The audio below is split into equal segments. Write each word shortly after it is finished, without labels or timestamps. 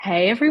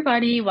Hey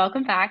everybody,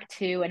 welcome back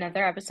to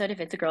another episode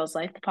of It's a Girl's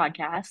Life, the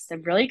podcast.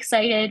 I'm really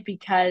excited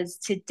because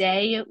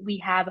today we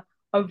have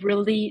a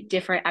really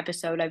different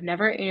episode. I've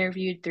never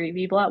interviewed three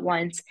people at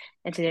once,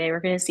 and today we're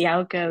going to see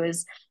how it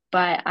goes.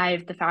 But I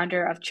have the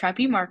founder of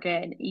Treppy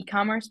Market, an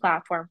e-commerce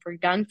platform for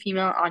young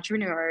female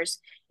entrepreneurs,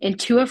 and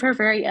two of her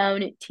very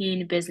own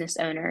teen business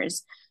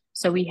owners.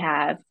 So we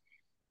have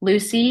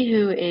Lucy,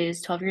 who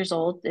is 12 years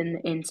old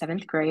in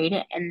seventh grade.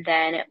 And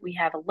then we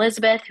have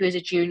Elizabeth, who is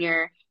a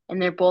junior,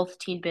 and they're both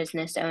teen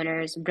business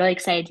owners. I'm really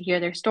excited to hear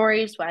their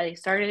stories, why they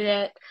started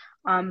it.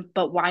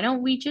 But why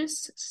don't we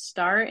just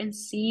start and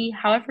see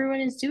how everyone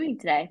is doing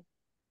today?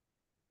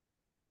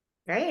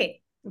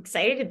 Great.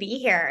 Excited to be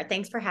here.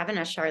 Thanks for having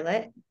us,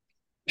 Charlotte.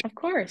 Of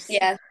course.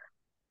 Yeah,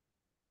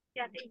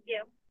 Yeah, thank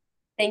you.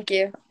 thank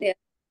you. Yeah.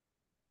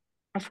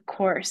 Of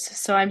course.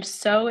 So I'm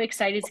so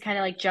excited to kind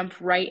of like jump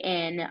right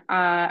in.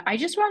 I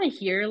just want to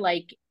hear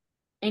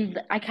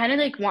and I kind of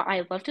like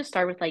I love to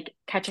start with like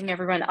catching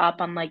everyone up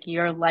on like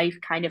your life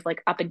kind of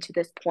like up into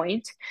this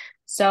point.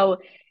 So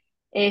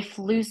if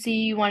Lucy,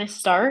 you want to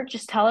start,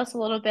 just tell us a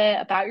little bit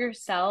about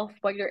yourself,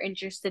 what you're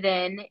interested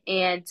in,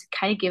 and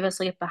kind of give us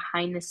like a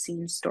behind the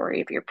scenes story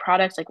of your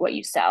products, like what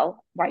you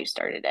sell, why you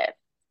started it,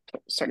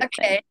 sort of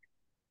thing. Okay.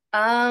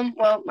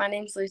 Well, my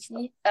name's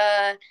Lucy.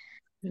 I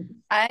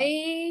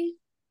I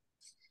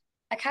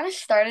kind of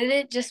started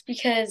it just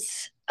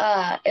because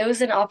it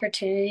was an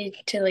opportunity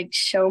to like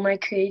show my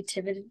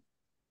creativity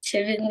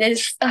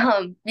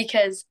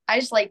because I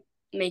just like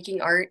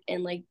making art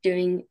and like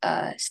doing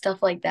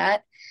stuff like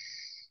that.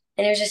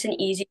 And it was just an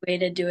easy way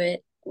to do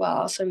it while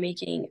also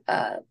making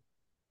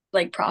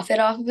like profit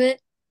off of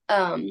it.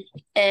 Um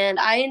and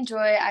I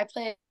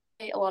play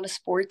a lot of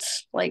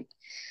sports like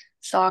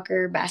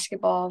soccer,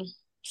 basketball,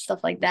 stuff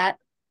like that.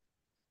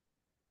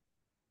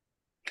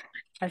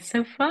 That's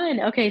so fun.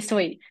 Okay, so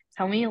wait,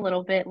 tell me a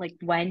little bit like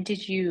when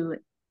did you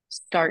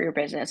start your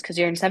business? Because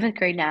you're in seventh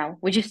grade now,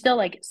 which is still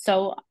like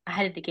so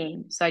ahead of the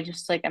game. So I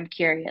just like I'm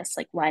curious,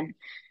 like when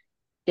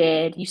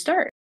did you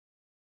start?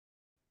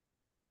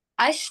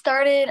 I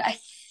started, I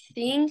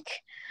think,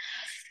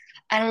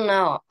 I don't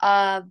know,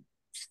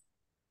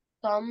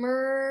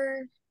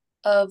 summer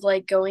of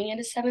like going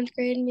into seventh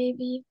grade,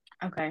 maybe,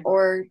 Okay.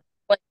 or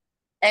like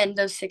end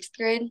of sixth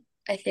grade,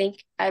 I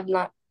think. I'm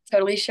not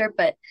totally sure,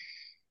 but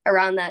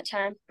around that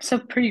time. So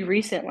pretty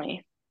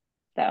recently,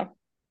 though.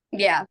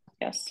 Yeah,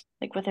 Yes,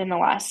 like within the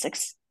last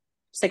six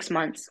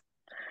months.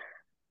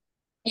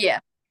 yeah.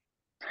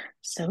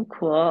 So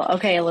cool.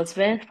 Okay,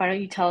 Elizabeth, why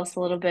don't you tell us a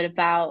little bit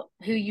about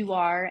who you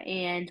are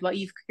and what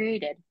you've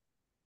created?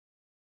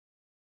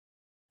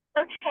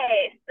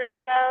 Okay,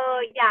 so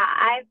yeah,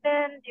 I've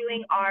been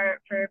doing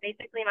art for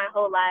basically my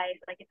whole life.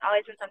 Like it's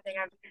always been something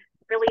I've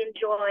really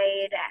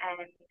enjoyed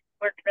and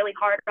worked really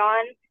hard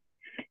on.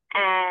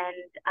 And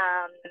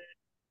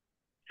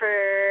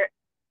for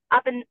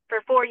for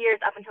 4 years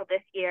up until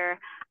this year,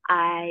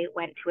 I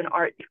went to an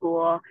art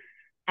school.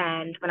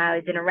 And when I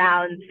was in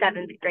around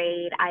seventh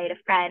grade, I had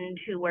a friend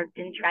who worked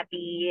in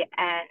Treppy,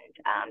 and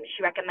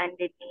she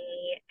recommended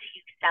me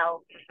to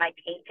sell my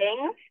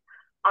paintings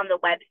on the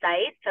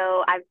website.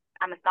 So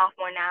I'm a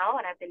sophomore now,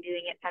 and I've been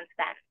doing it since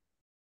then.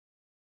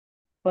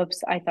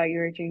 Whoops, I thought you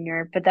were a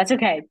junior, but that's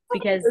okay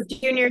because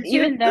Junior too,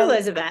 even though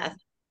Elizabeth.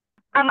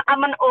 I'm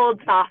an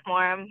old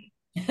sophomore. I'm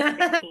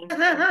 16.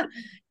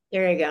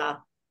 There you go.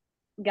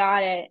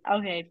 got it.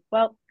 Okay,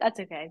 well, that's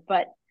okay.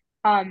 But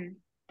um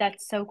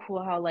that's so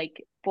cool how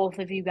like both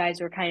of you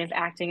guys were kind of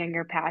acting on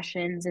your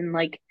passions and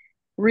like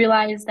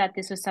realized that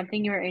this was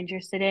something you were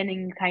interested in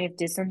and you kind of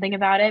did something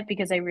about it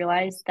because I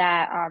realized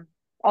that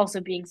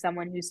also being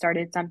someone who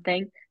started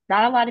something,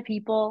 not a lot of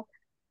people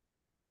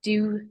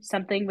do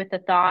something with the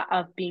thought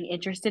of being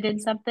interested in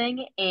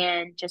something.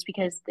 And just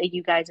because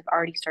you guys have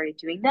already started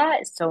doing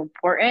that is so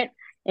important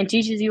and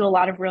teaches you a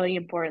lot of really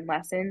important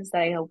lessons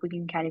that I hope we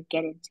can kind of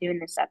get into in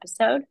this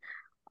episode.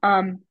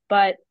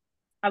 But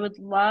I would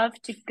love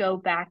to go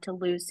back to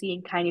Lucy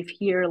and kind of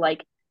hear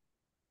like,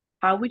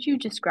 how would you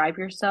describe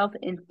yourself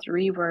in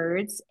three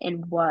words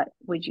and what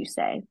would you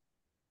say?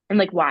 And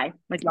like, why?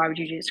 Like, why would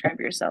you describe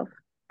yourself?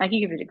 I can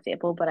give you an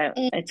example, but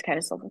Mm, it's kind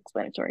of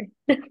self-explanatory.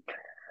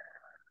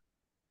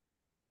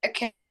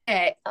 Okay.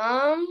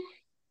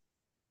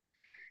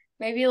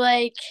 Maybe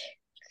like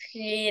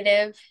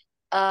creative,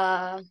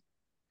 I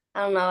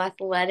don't know,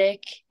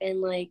 athletic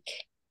and like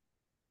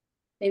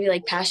maybe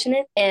like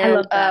passionate I and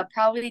love that.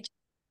 probably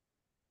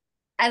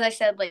as I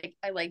said, like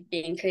I like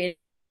being creative,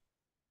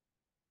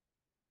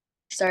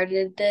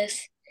 started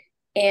this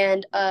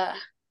and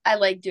I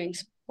like doing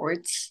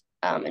sports.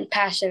 And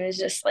passion is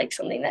just like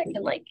something that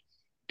can like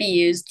be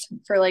used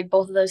for like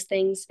both of those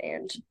things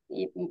and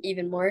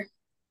even more.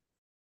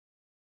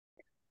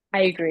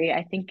 I agree.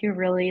 I think you're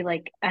really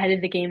like ahead of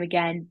the game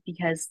again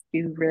because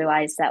you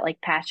realize that like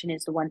passion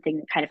is the one thing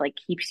that kind of like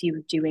keeps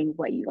you doing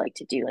what you like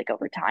to do like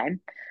over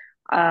time.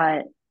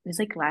 It was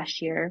like last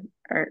year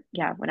or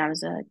yeah, when I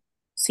was a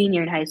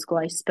senior in high school,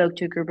 I spoke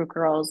to a group of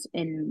girls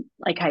in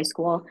like high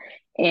school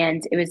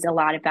and it was a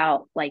lot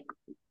about like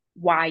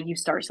why you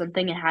start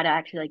something and how to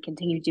actually like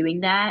continue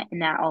doing that.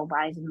 And that all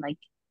lies in like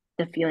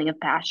the feeling of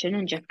passion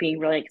and just being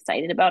really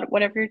excited about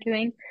whatever you're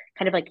doing,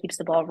 kind of like keeps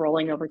the ball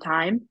rolling over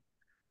time.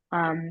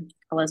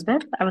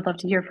 Elizabeth, I would love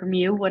to hear from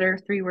you. What are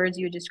 3 words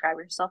you would describe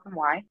yourself and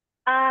why?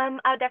 I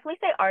would definitely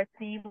say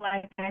artsy.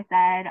 Like I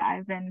said,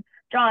 I've been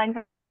drawing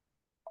for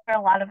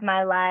a lot of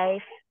my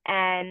life,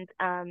 and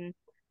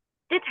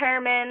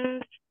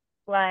determined.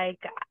 Like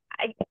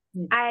I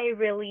I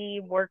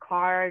really work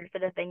hard for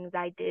the things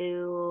I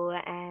do,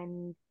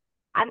 and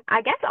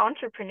I guess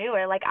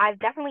entrepreneur. Like I've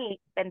definitely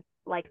been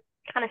like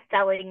kind of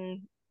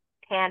selling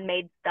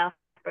handmade stuff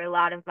for a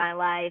lot of my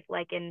life.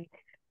 Like in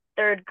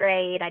third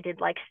grade,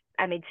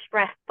 I made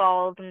stress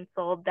balls and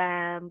sold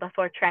them.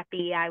 Before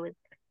Treppy, I was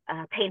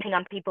painting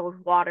on people's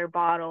water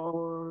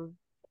bottles,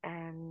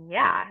 and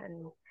yeah,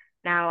 and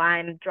now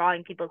I'm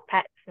drawing people's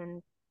pets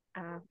and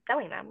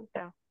selling them.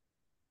 So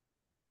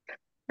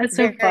That's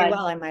so Very, very fun.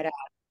 well, I might add.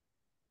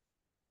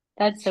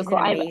 That's so She's cool.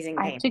 an amazing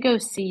I have painter. to go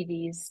see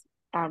these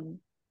um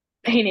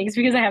paintings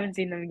because I haven't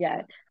seen them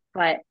yet.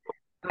 But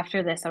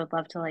after this, I would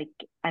love to like,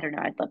 I don't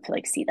know, I'd love to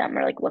like see them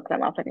or like look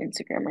them up on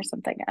Instagram or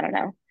something. I don't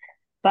know.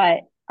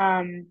 But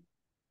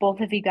both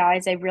of you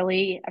guys, I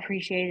really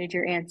appreciated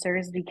your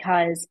answers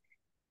because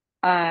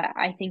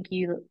I think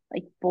you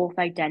like both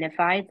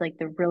identified like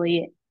the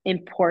really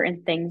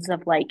important things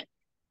of like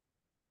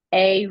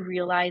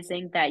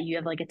realizing that you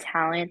have like a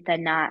talent that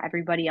not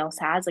everybody else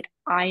has. Like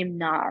I am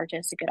not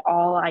artistic at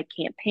all. I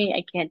can't paint,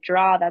 I can't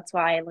draw. That's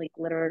why I like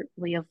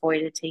literally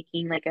avoided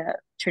taking like a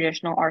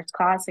traditional arts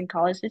class in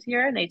college this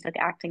year and I took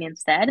acting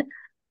instead.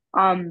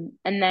 And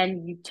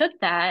then you took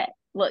that.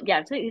 Well,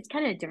 yeah, it's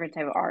kind of a different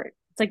type of art.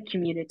 It's like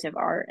commutative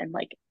art, and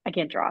like I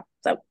can't draw,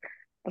 so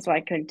that's why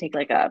I couldn't take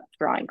like a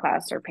drawing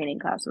class or painting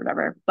class or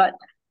whatever. But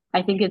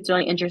I think it's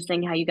really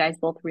interesting how you guys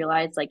both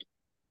realize like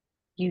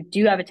you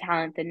do have a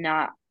talent that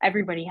not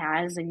everybody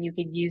has, and you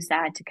could use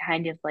that to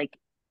kind of like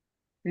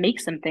make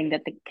something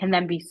that can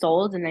then be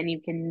sold, and then you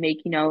can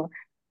make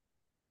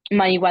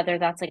money, whether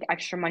that's like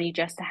extra money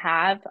just to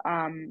have,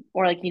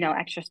 or like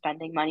extra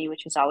spending money,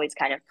 which is always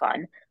kind of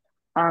fun.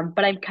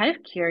 But I'm kind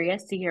of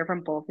curious to hear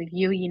from both of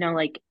you.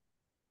 Like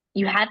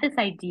you had this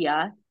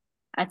idea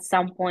at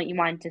some point you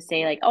wanted to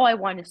say like, oh, I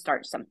want to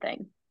start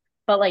something.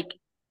 But like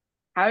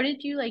how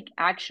did you like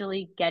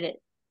actually get it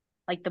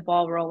like the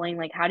ball rolling?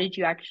 Like how did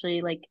you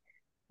actually like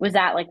was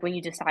that like when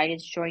you decided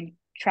to join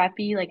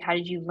Treppy? Like how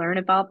did you learn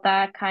about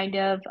that kind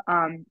of?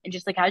 And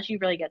just like how did you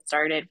really get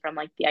started from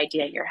like the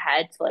idea in your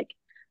head to like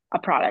a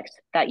product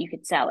that you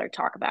could sell or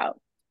talk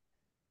about?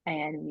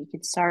 And we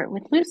could start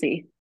with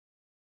Lucy.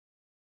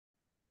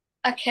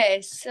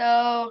 Okay,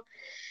 so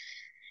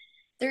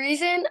the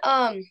reason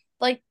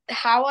like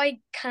how I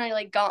kind of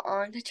like got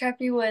on to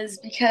Treppy was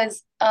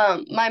because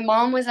my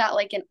mom was at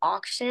like an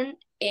auction,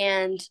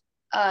 and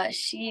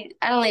she,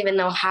 I don't even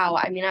know how.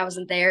 I mean, I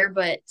wasn't there,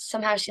 but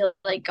somehow she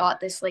like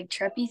got this like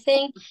Treppy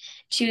thing.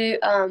 She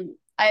I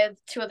have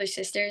 2 other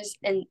sisters,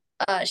 and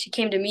she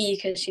came to me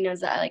because she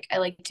knows that I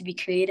like to be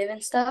creative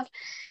and stuff.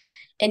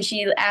 And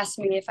she asked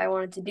me if I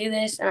wanted to do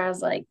this, and I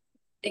was like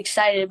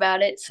excited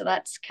about it. So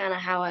that's kind of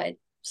how I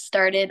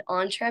started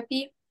on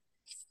Treppy.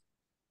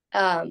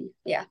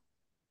 Yeah.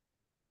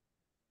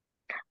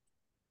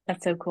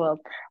 That's so cool.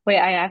 Wait,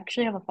 I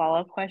actually have a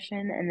follow-up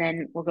question and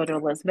then we'll go to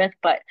Elizabeth,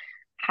 but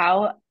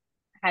how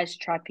has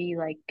Treppy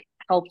like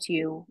helped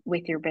you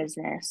with your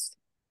business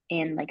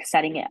and like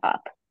setting it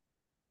up?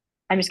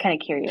 I'm just kind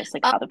of curious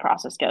like Um, how the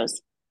process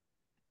goes.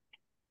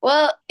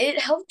 well, it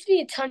helped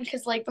me a ton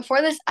because like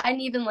before this, I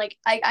didn't even like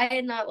I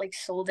had not like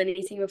sold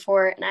anything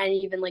before, and I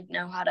didn't even like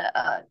know how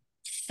to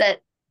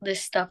set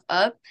this stuff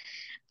up.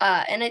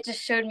 And it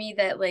just showed me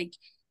that like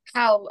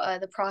how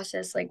the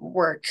process like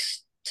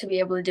works to be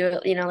able to do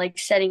it. Like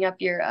setting up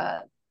your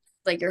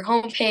like your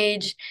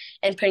homepage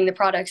and putting the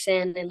products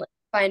in, and like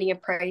finding a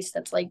price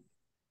that's like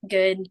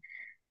good.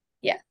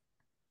 Yeah.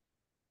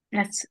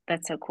 That's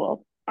so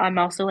cool. I'm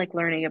also like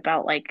learning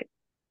about like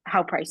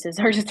how prices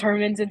are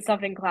determined and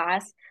stuff in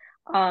class.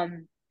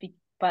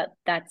 But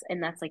that's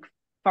like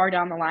far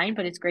down the line,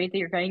 but it's great that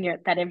you're getting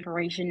that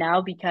information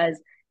now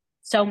because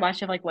so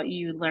much of like what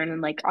you learn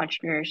in like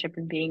entrepreneurship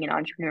and being an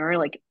entrepreneur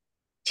like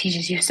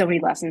teaches you so many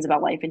lessons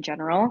about life in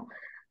general.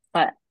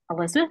 But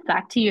Elizabeth,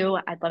 back to you.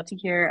 I'd love to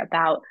hear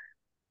about,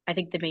 I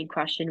think the main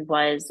question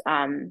was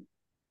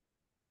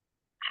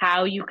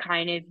how you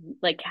kind of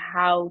like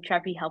how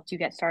Treppy helped you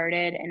get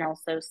started and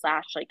also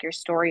slash like your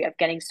story of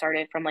getting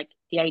started from like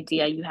the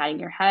idea you had in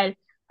your head.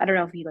 I don't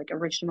know if you like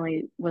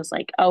originally was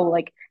like, oh,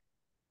 like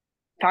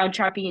found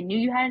Treppy and knew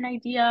you had an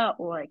idea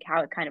or like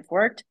how it kind of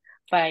worked.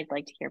 But I'd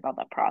like to hear about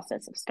that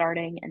process of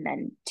starting and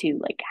then to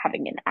like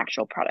having an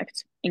actual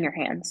product in your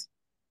hands.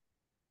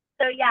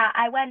 So yeah,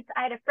 I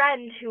had a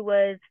friend who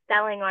was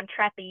selling on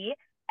Treppy,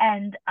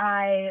 and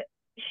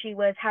she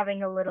was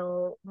having a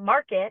little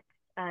market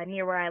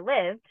near where I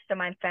lived. So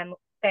my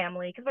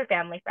family, because we're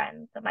family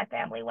friends, so my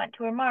family went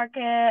to her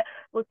market,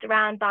 looked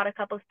around, bought a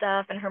couple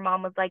stuff, and her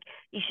mom was like,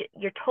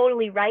 you're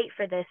totally right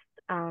for this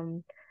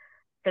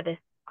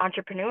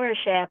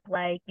entrepreneurship,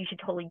 like you should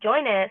totally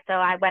join it. So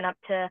I went up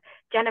to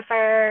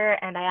Jennifer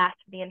and I asked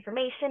for the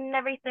information and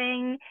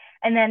everything.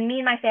 And then me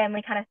and my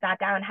family kind of sat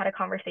down and had a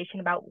conversation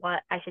about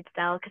what I should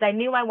sell because I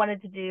knew I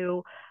wanted to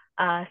do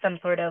some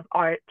sort of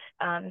art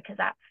because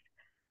that's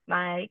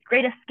my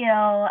greatest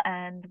skill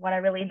and what I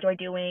really enjoy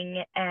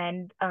doing.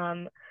 And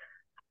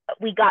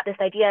we got this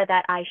idea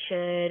that I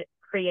should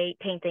create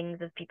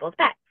paintings of people's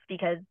pets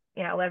because,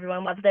 you know,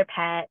 everyone loves their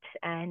pet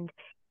and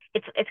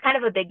it's kind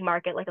of a big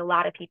market. Like a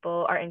lot of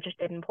people are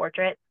interested in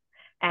portraits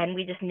and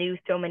we just knew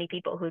so many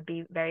people who'd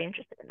be very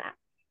interested in that.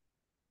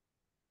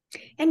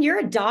 And you're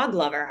a dog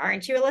lover,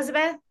 aren't you,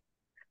 Elizabeth?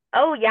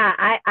 Oh yeah,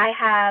 I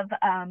have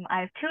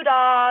two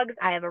dogs,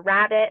 I have a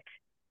rabbit.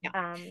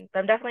 Yeah. So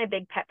I'm definitely a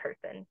big pet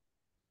person.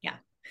 Yeah.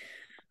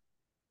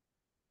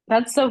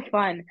 That's so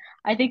fun.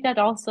 I think that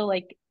also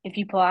like if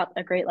you pull out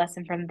a great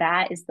lesson from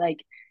that is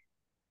like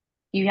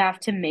you have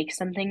to make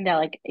something that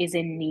like is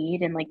in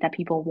need and like that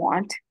people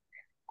want.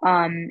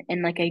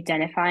 And like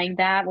identifying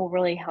that will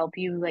really help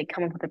you like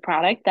come up with a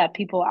product that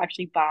people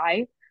actually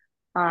buy.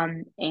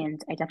 And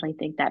I definitely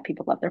think that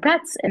people love their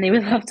pets and they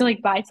would love to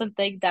like buy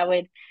something that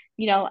would,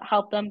 you know,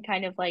 help them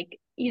kind of like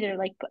either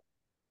like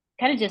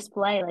kind of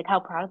display like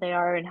how proud they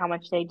are and how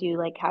much they do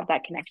like have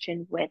that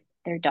connection with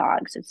their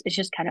dogs. It's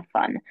just kind of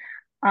fun.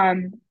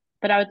 Um,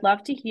 but I would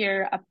love to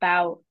hear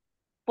about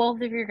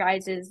both of your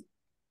guys's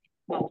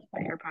well, my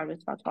AirPod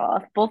was about to fall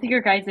off. Both of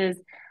your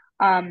guys's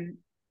um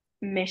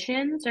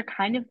missions are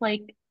kind of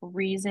like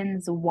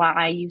reasons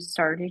why you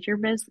started your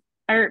business.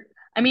 Or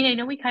I mean, I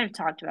know we kind of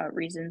talked about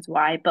reasons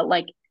why, but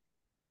like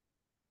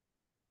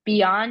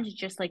beyond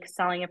just like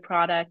selling a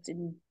product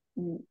and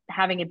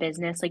having a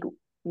business, like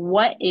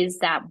what is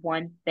that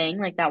one thing,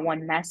 like that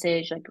one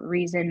message, like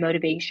reason,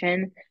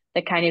 motivation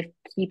that kind of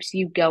keeps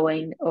you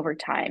going over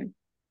time?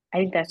 I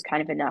think that's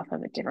kind of enough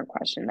of a different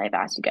question that I've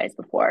asked you guys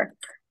before.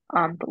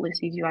 But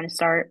Lucy, do you want to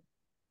start?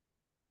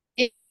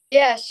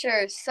 Yeah,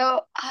 sure.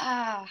 So,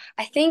 I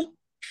think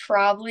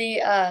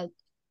probably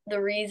the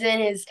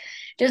reason is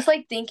just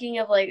like thinking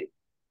of like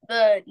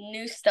the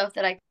new stuff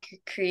that I could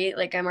create.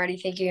 Like I'm already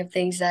thinking of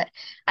things that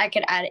I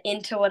could add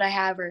into what I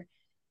have or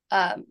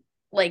um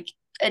like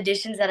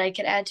additions that I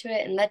could add to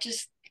it. And that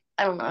just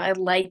I don't know, I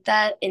like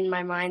that in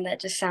my mind.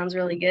 That just sounds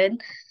really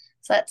good.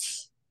 So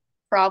that's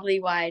probably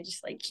why I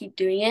just like keep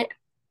doing it.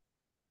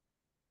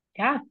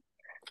 Yeah.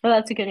 Well,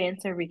 that's a good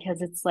answer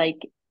because it's like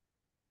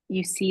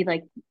you see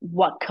like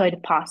what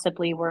could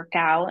possibly work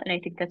out. And I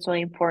think that's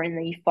really important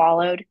that you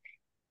followed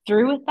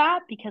through with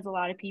that because a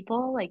lot of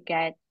people like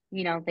get,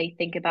 you know, they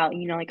think about,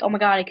 you know, like, oh my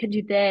God, I could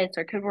do this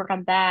or could work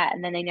on that.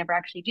 And then they never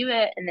actually do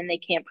it. And then they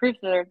can't prove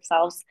to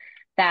themselves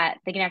that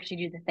they can actually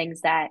do the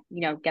things that,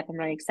 you know, get them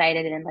really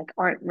excited and like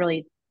aren't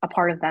really a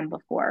part of them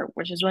before,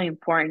 which is really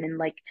important and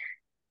like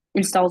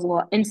instills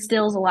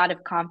a lot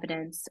of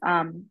confidence.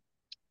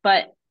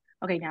 But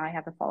okay, now I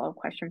have a follow-up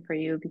question for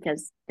you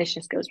because this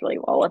just goes really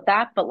well with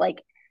that. But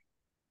like,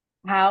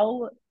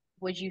 how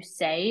would you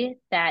say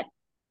that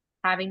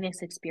having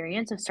this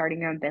experience of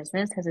starting your own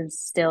business has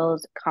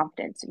instilled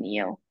confidence in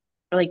you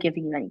or like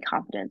giving you any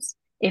confidence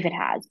if it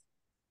has?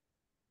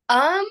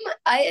 Um,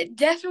 I it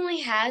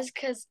definitely has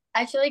because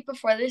I feel like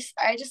before this,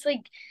 I just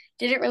like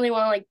didn't really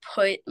want to like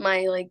put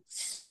my like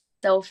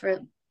self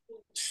or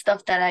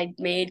stuff that I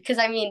made because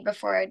I mean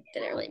before I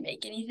didn't really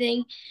make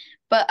anything,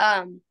 but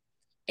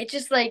it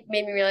just like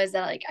made me realize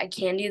that like I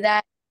can do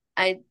that.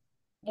 I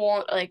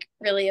won't like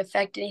really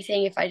affect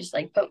anything if I just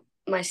like put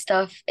my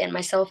stuff and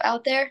myself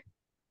out there.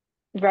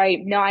 Right.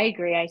 No, I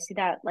agree. I see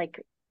that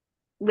like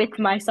with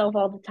myself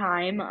all the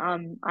time.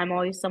 I'm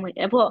always someone,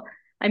 well,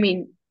 I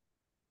mean,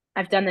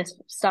 I've done this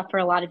stuff for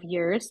a lot of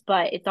years,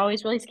 but it's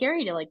always really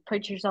scary to like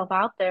put yourself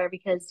out there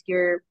because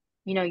you're,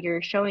 you know,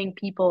 you're showing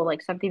people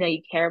like something that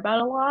you care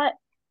about a lot.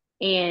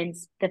 And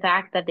the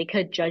fact that they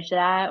could judge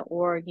that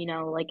or, you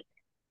know, like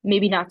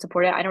maybe not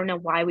support it. I don't know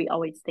why we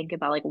always think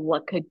about like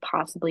what could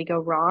possibly go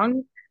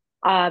wrong.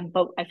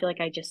 But I feel like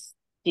I just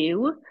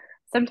do.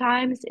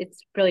 Sometimes it's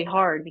really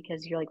hard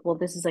because you're like, well,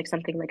 this is like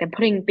something like I'm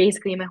putting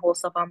basically my whole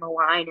self on the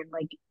line and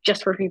like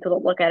just for people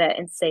to look at it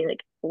and say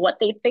like what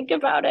they think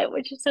about it,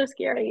 which is so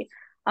scary.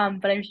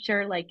 But I'm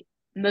sure like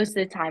most of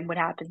the time what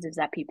happens is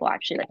that people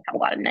actually like have a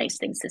lot of nice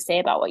things to say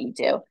about what you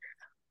do.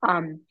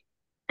 Um,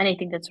 and I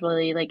think that's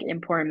really like an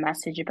important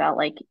message about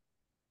like,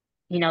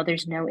 you know,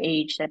 there's no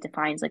age that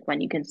defines like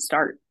when you can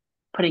start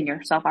putting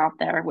yourself out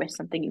there with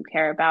something you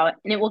care about.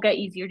 And it will get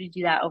easier to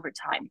do that over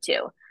time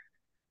too.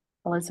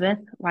 Elizabeth,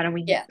 why don't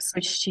we Yeah.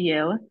 switch to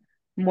you?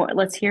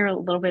 Let's hear a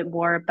little bit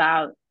more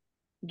about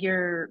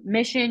your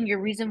mission, your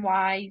reason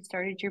why you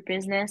started your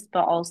business,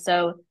 but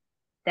also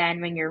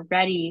then when you're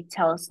ready,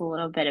 tell us a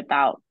little bit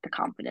about the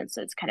confidence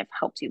that's kind of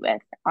helped you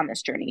with on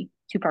this journey.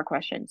 Two-part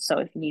question. So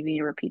if you need me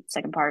to repeat the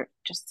second part,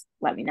 just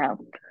let me know.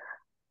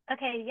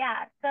 Okay,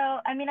 yeah. So,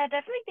 I mean, I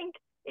definitely think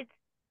it's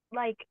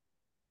like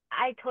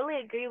I totally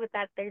agree with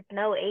that. There's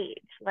no age.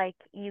 Like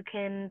you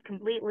can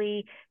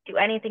completely do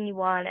anything you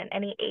want at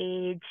any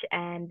age,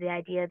 and the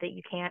idea that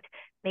you can't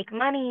make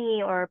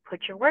money or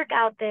put your work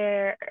out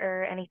there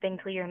or anything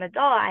till you're an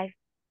adult, I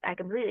I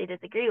completely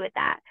disagree with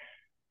that.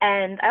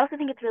 And I also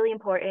think it's really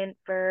important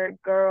for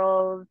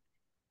girls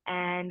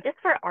and just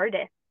for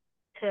artists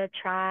to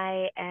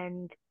try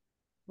and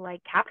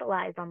like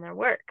capitalize on their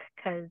work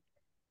because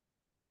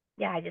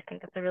yeah, I just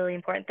think that's a really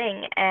important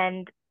thing.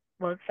 And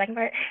what was the second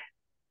part?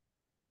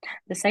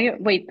 The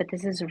second, wait, but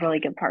this is a really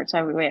good part. So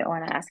I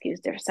want to ask you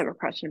a separate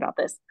question about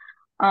this.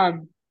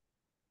 Um,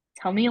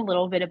 Tell me a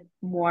little bit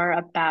more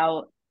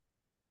about,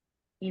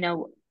 you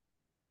know,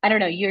 I don't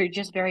know, you're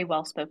just very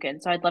well spoken.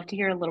 So I'd love to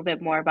hear a little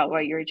bit more about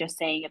what you were just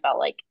saying about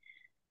like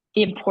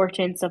the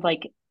importance of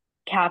like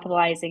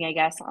capitalizing, I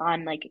guess,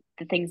 on like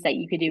the things that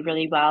you could do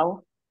really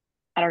well.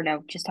 I don't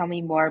know, just tell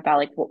me more about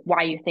like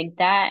why you think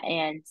that.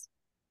 And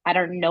I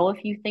don't know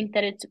if you think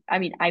that I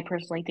mean, I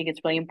personally think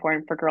it's really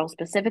important for girls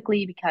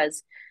specifically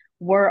because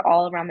we're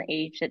all around the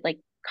age that like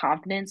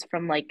confidence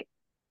from like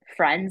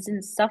friends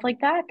and stuff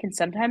like that can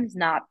sometimes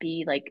not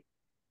be like,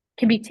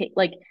 can be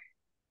like,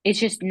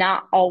 it's just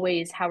not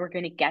always how we're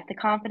going to get the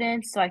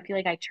confidence. So I feel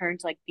like I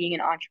turned to like being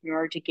an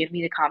entrepreneur to give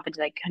me the confidence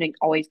I couldn't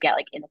always get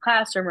like in the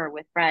classroom or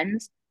with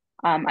friends.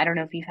 I don't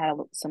know if you've had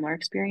a similar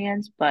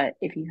experience, but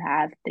if you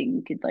have, then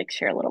you could like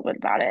share a little bit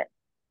about it.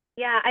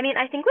 Yeah, I mean,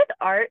 I think with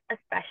art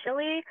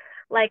especially,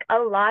 like a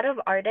lot of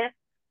artists,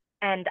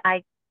 and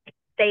I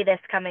say this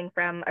coming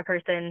from a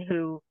person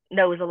who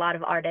knows a lot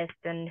of artists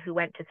and who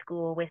went to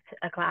school with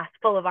a class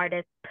full of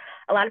artists,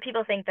 a lot of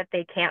people think that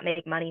they can't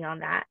make money on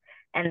that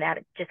and that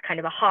it's just kind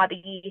of a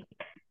hobby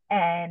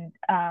and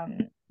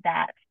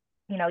that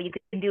you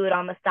can do it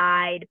on the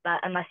side, but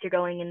unless you're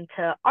going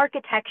into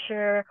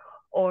architecture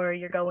or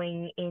you're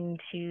going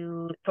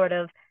into sort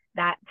of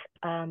that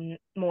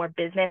more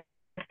business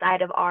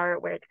side of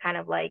art where it's kind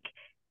of like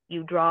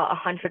you draw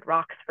 100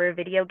 rocks for a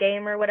video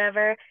game or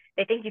whatever,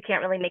 they think you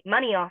can't really make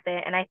money off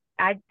it. And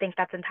I think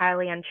that's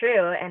entirely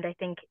untrue. And I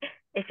think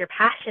if you're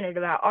passionate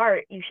about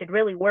art, you should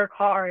really work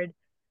hard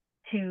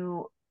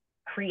to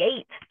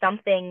create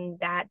something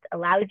that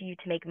allows you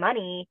to make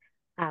money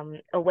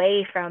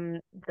away from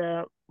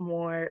the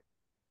more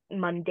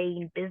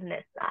mundane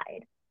business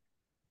side.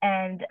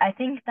 And I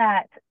think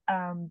that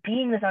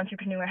being this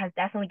entrepreneur has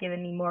definitely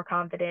given me more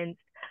confidence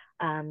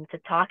to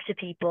talk to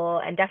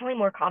people and definitely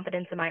more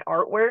confidence in my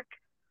artwork.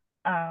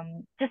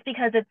 Just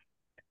because it's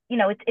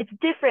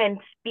different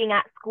being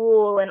at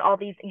school and all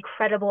these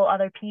incredible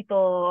other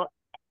people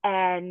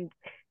and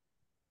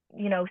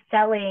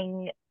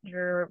selling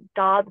your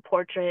dog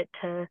portrait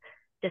to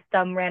just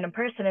some random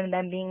person and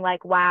then being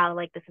like, wow,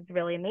 like this is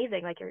really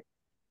amazing, like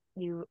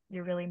you're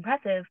really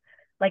impressive.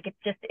 Like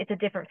it's a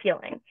different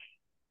feeling.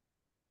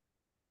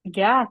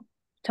 Yeah,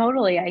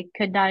 totally. I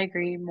could not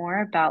agree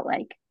more about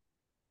like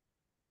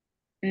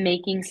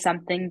making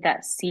something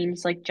that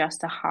seems like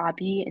just a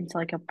hobby into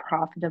like a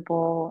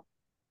profitable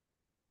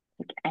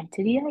like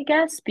entity, I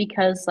guess,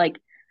 because like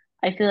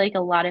I feel like a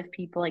lot of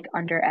people like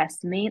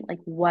underestimate like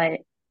what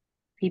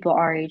people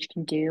our age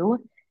can do.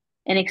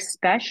 And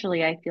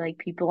especially I feel like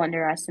people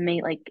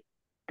underestimate like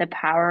the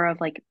power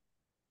of like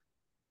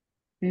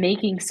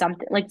making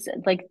something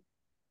like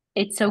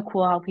it's so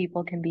cool how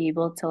people can be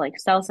able to like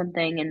sell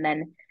something and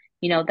then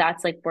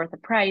that's like worth a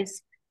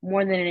price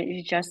more than it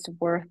is just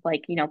worth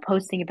like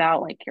posting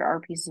about like your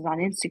art pieces on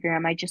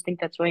Instagram. I just think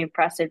that's really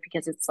impressive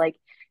because it's like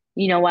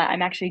what,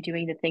 I'm actually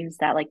doing the things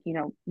that like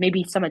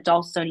maybe some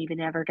adults don't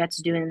even ever get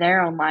to do in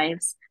their own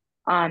lives,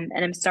 and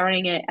I'm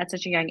starting it at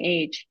such a young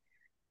age,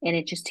 and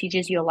it just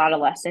teaches you a lot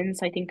of lessons.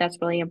 So I think that's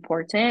really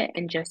important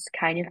and just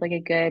kind of like a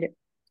good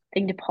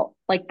thing to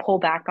pull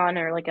back on,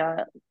 or like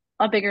a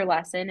bigger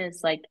lesson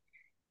is like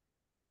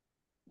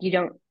you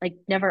don't like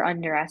never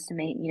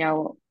underestimate,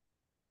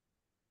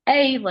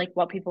 A, like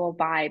what people will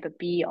buy, but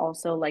B,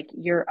 also like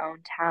your own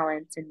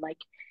talents, and like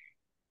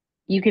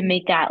you can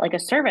make that like a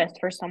service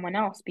for someone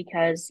else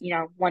because,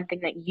 one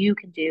thing that you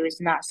can do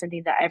is not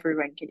something that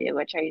everyone can do,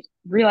 which I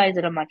realize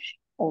at a much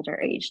older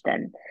age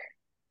than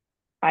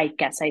I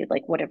guess I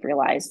like would have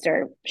realized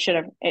or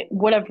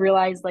would have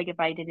realized like if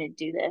I didn't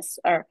do this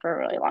or for a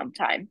really long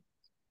time.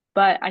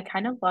 But I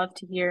kind of love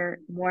to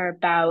hear more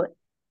about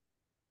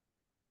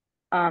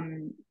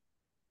um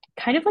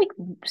kind of like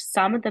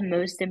some of the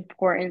most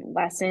important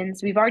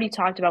lessons. We've already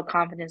talked about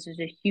confidence is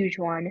a huge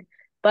one,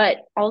 but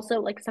also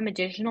like some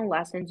additional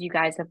lessons you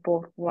guys have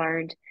both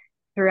learned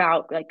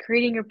throughout like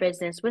creating your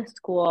business with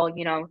school,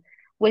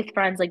 with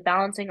friends, like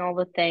balancing all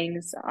the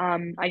things.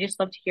 I just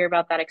love to hear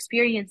about that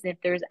experience and if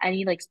there's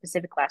any like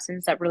specific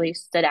lessons that really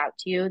stood out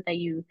to you that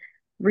you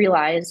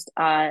realized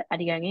at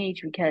a young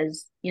age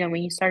because, when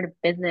you start a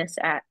business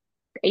at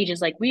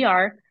ages like we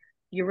are,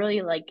 you're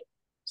really like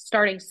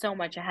starting so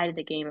much ahead of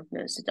the game of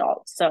most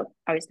adults. So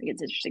I always think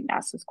it's interesting to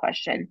ask this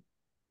question.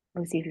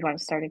 Let's see if you want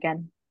to start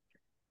again.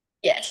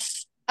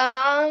 Yes.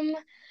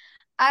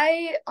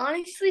 I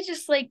honestly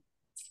just like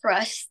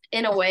trust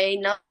in a way,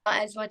 not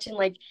as much in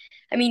like,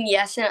 I mean,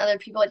 yes, and other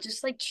people,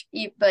 just like,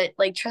 but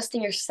like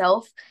trusting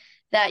yourself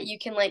that you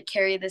can like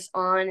carry this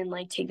on and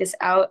like take this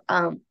out.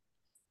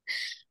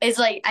 It's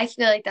like, I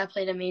feel like that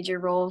played a major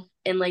role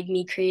in like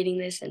me creating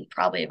this and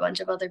probably a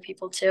bunch of other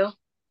people too.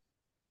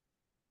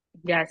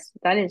 Yes,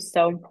 that is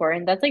so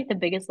important. That's like the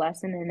biggest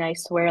lesson, and I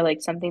swear,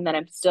 like something that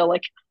I'm still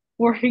like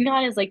working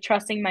on is like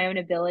trusting my own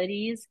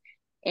abilities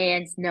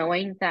and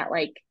knowing that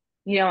like,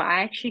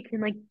 I actually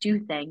can like do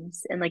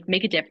things and like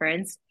make a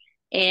difference.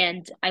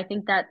 And I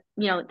think that,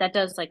 that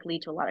does like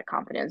lead to a lot of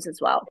confidence as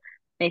well.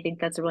 And I think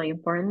that's a really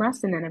important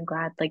lesson, and I'm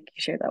glad like you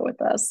shared that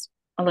with us.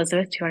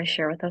 Elizabeth, do you want to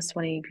share with us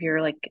one of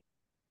your like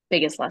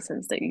biggest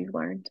lessons that you've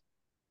learned,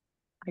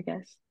 I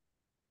guess?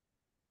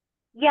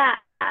 Yeah.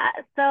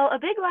 So a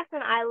big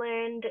lesson I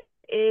learned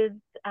is,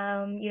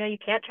 you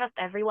can't trust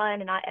everyone,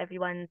 and not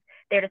everyone's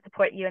there to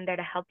support you and there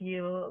to help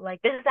you.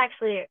 Like, this is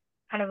actually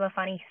kind of a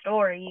funny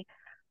story.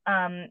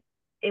 Um,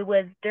 it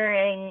was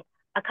during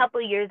a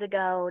couple years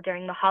ago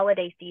during the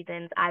holiday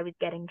seasons, I was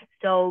getting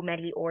so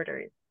many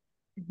orders,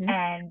 Hmm.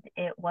 and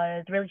it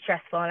was really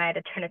stressful, and I had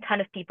to turn a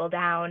ton of people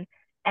down.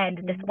 And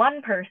this Hmm.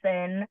 one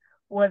person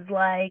was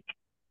like,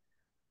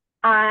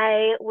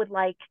 I would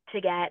like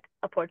to get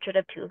a portrait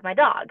of two of my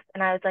dogs.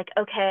 And I was like,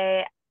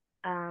 okay,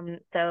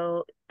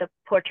 so the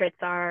portraits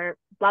are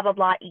blah, blah,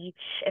 blah each.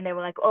 And they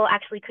were like, oh,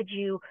 actually, could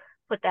you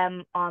put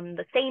them on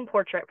the same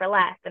portrait for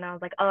less? And I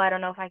was like, oh, I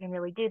don't know if I can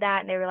really do that.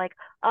 And they were like,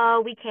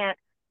 oh, we can't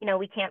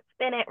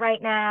spin it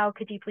right now.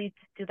 Could you please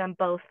just do them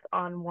both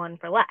on one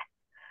for less?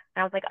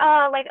 And I was like,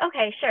 oh, like,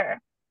 okay, sure.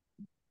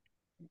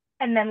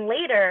 And then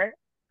later,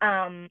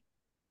 um,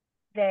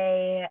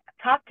 they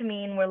talked to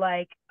me and were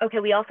like, okay,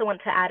 we also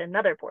want to add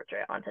another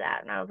portrait onto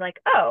that. And I was like,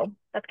 oh,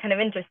 that's kind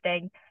of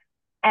interesting.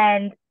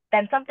 And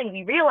then something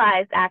we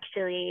realized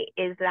actually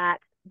is that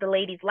the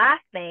lady's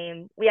last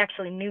name, we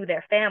actually knew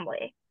their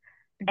family.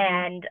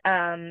 Hmm.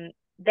 And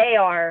they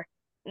are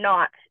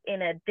not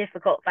in a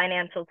difficult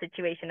financial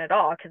situation at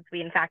all, because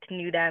we, in fact,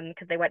 knew them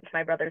because they went to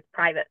my brother's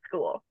private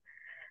school.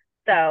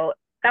 So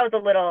that was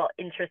a little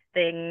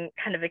interesting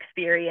kind of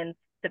experience,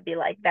 to be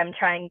like them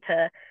trying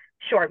to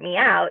short me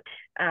out,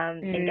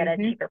 and get a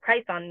Hmm. cheaper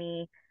price on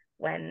me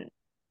when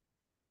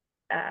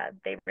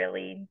they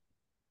really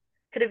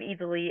could have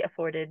easily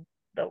afforded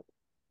the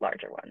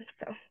larger one.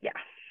 So yeah.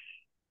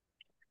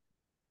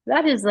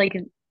 That is like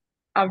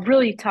a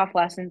really tough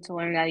lesson to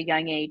learn at a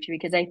young age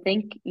because I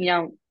think,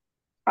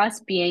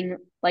 us being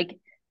like,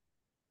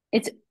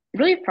 it's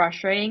really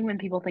frustrating when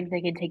people think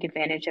they can take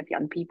advantage of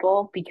young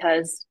people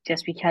because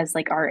just because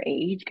like our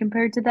age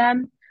compared to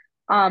them.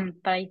 But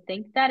I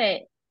think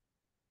that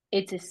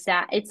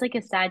it's like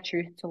a sad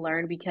truth to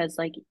learn because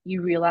like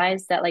you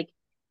realize that like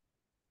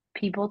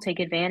people take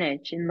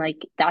advantage and like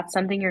that's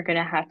something you're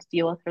gonna have to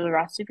deal with for the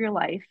rest of your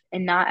life.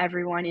 And not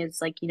everyone is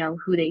like,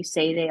 who they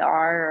say they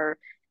are or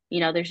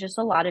there's just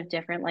a lot of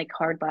different like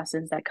hard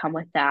lessons that come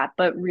with that.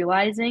 But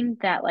realizing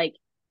that like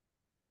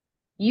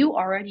you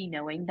already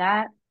knowing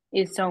that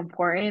is so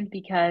important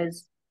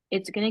because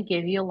it's gonna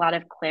give you a lot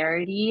of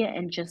clarity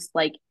and just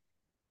like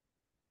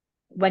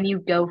when you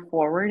go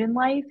forward in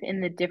life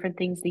and the different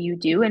things that you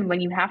do and when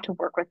you have to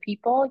work with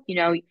people,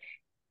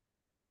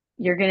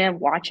 you're going to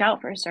watch out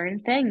for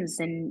certain things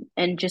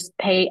and just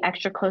pay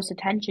extra close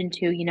attention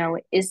to,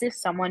 is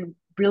this someone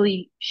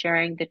really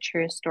sharing the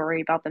true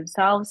story about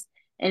themselves?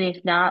 And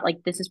if not,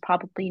 like this is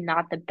probably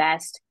not the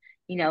best,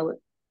 you know,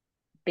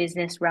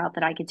 business route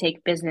that I could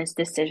take, business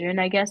decision,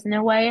 I guess, in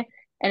a way.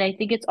 And I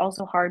think it's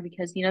also hard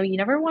because, you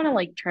never want to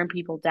like turn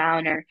people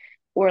down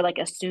or like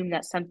assume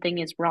that something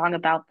is wrong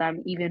about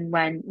them, even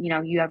when,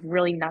 you have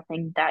really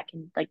nothing that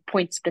can like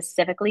point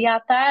specifically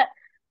at that.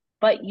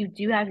 But you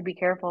do have to be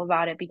careful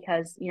about it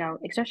because,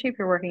 especially if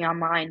you're working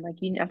online, like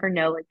you never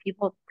know, like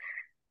people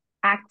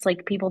act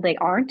like people they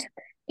aren't.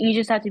 And you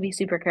just have to be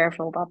super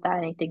careful about that.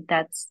 And I think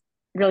that's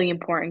really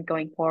important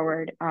going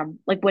forward.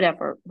 Like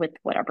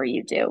whatever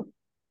you do.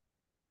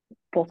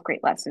 Both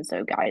great lessons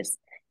though, guys,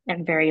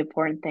 and very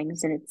important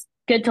things. And it's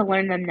good to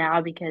learn them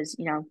now because,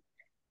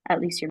 at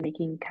least you're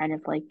making kind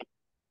of like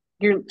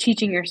you're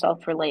teaching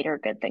yourself for later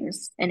good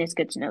things. And it's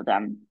good to know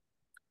them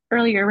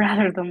earlier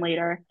rather than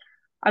later.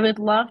 I would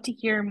love to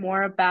hear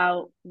more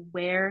about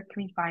where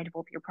can we find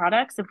both your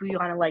products if we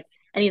want to like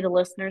any of the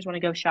listeners want to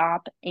go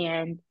shop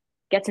and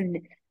get some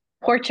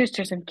portraits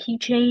or some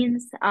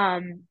keychains.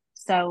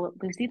 So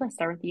Lucy, let's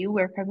start with you.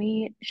 Where can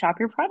we shop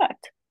your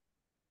product?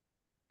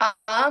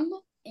 Um,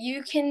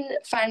 you can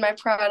find my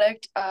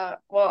product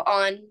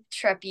on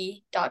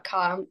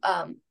Treppy.com,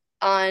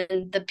 on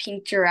the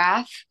Pink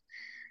Giraffe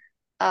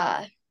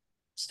uh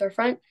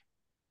storefront.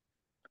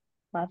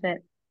 Love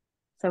it.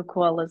 So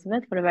cool,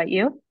 Elizabeth. What about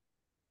you?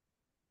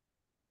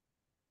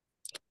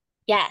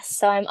 Yes,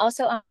 so I'm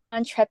also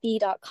on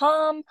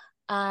Treppy.com.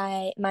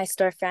 My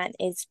storefront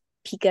is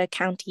Pika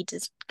County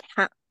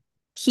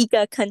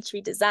Pika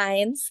Country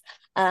Designs.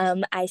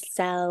 I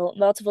sell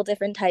multiple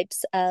different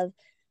types of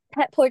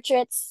pet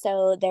portraits.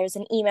 So there's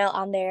an email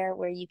on there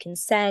where you can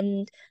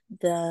send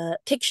the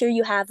picture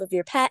you have of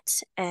your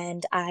pet,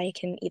 and I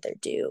can either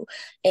do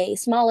a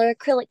smaller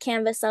acrylic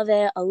canvas of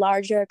it, a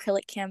larger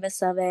acrylic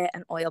canvas of it,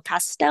 an oil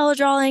pastel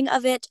drawing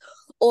of it,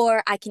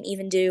 or I can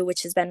even do,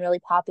 which has been really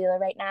popular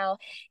right now,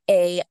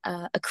 a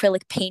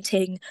acrylic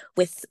painting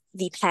with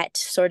the pet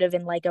sort of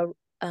in like a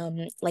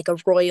like a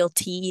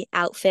royalty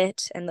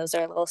outfit, and those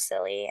are a little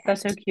silly, and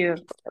That's so cute.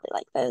 people really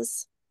like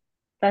those.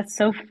 That's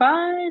so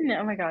fun.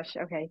 Oh my gosh.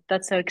 Okay.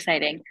 That's so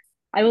exciting.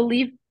 I will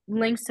leave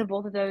links to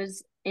both of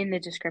those in the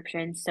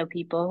description so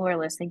people who are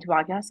listening to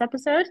podcast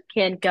episodes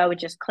can go and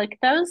just click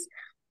those.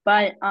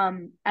 But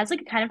as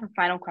like kind of a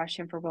final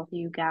question for both of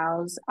you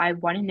gals, I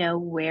want to know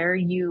where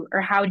you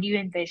or how do you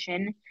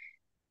envision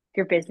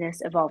your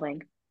business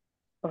evolving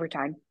over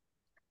time?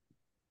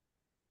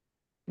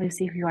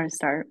 Lucy, if you want to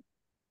start.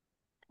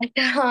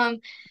 Um,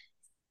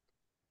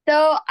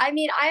 so I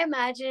mean, I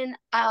imagine,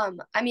 I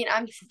mean,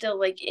 I'm still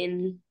like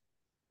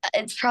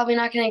it's probably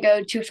not gonna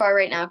go too far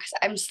right now because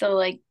I'm still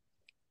like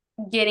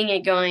getting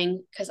it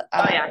going because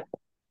Oh yeah.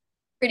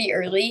 pretty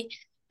early.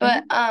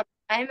 But I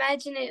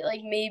imagine it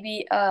like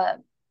maybe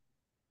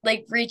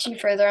like reaching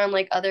further on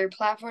like other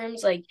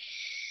platforms like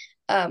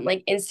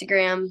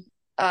Instagram,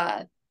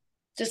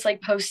 just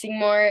like posting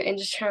more and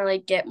just trying to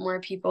like get more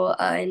people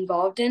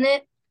involved in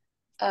it.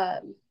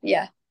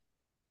 Yeah.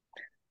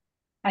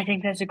 I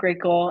think that's a great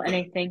goal, and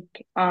I think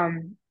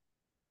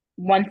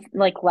one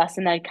like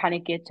lesson that I kind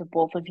of get to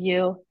both of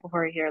you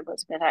before you hear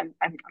Elizabeth, I'm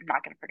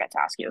not gonna forget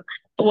to ask you.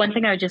 But one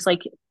thing I would just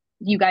like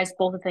you guys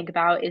both to think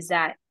about is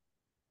that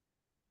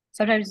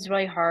sometimes it's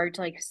really hard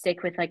to like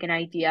stick with like an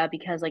idea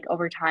because like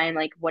over time,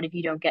 like what if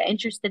you don't get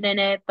interested in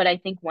it? But I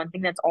think one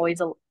thing that's always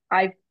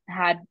I've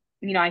had,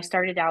 I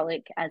started out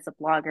like as a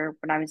blogger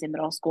when I was in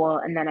middle school,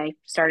 and then I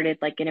started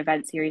like an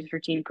event series for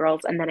teen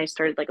girls, and then I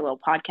started like a little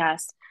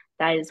podcast.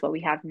 That is what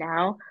we have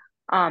now.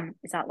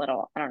 It's not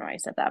little, I don't know why I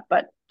said that,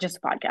 but just a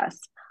podcast.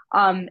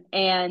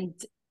 And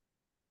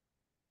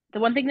the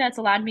one thing that's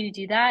allowed me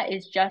to do that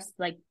is just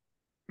like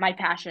my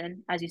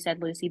passion, as you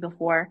said, Lucy,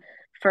 before,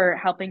 for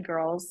helping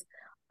girls.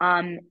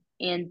 Um,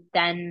 and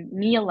then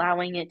me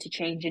allowing it to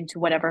change into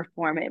whatever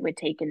form it would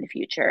take in the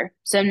future.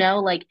 So no,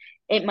 like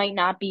it might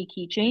not be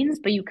keychains,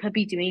 but you could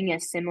be doing a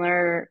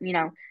similar,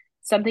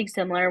 something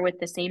similar with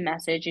the same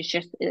message. It's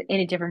just in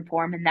a different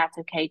form, and that's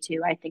okay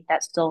too. I think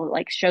that still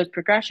like shows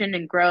progression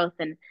and growth,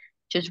 and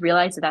just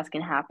realize that that's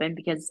going to happen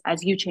because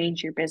as you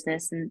change your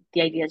business and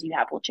the ideas you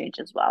have will change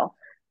as well.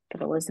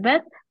 But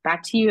Elizabeth,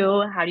 back to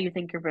you. How do you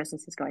think your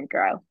business is going to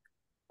grow?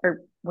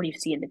 Or what do you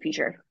see in the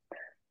future?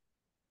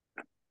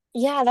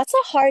 Yeah, that's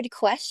a hard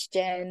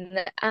question.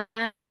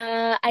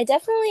 I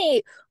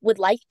definitely would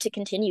like to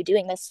continue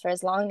doing this for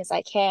as long as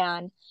I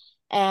can.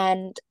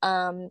 And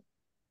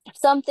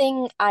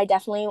something I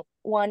definitely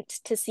want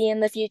to see in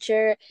the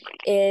future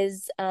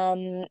is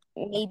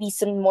maybe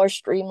some more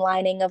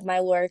streamlining of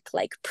my work,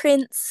 like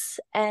prints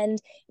and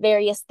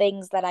various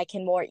things that I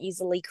can more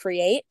easily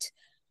create.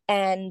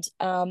 And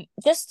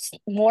just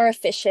more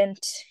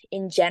efficient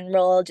in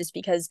general, just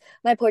because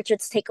my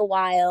portraits take a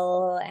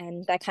while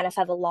and I kind of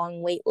have a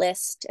long wait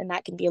list, and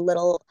that can be a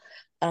little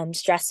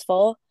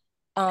stressful.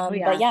 Oh But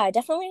yeah. yeah, I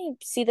definitely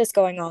see this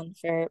going on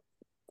for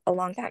a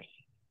long time.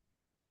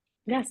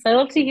 Yes, I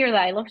love to hear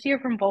that. I love to hear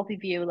from both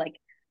of you, like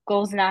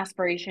goals and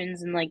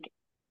aspirations, and like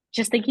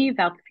just thinking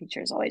about the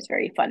future is always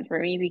very fun for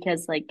me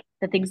because like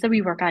the things that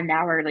we work on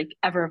now are like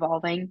ever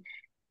evolving,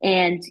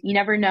 and you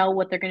never know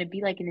what they're going to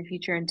be like in the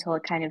future until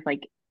it kind of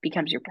like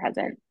becomes your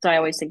present. So I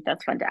always think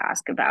that's fun to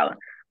ask about.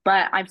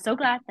 But I'm so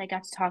glad that I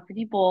got to talk with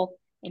you both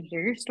and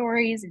hear your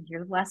stories and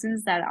hear the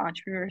lessons that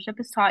entrepreneurship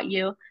has taught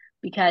you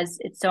because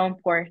it's so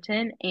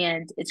important,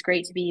 and it's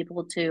great to be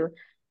able to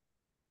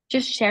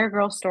just share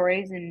girl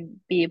stories and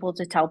be able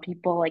to tell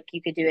people like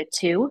you could do it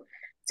too.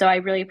 So I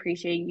really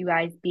appreciate you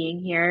guys being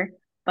here.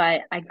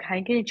 But I'm kind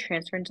of going to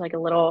transfer into like a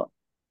little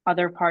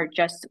other part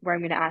just where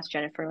I'm going to ask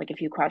Jennifer like a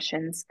few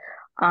questions.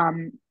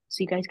 So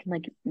you guys can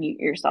like mute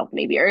yourself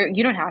maybe, or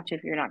you don't have to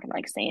if you're not going to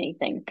like say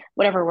anything.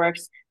 Whatever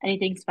works,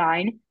 anything's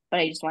fine. But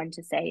I just wanted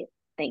to say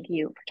thank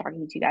you for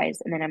talking to you guys,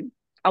 and then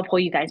I'll pull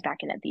you guys back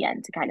in at the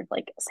end to kind of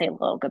like say a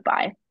little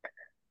goodbye.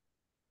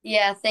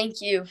 Yeah,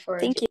 thank you for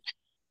Thank you.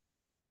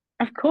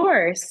 Of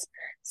course.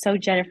 So,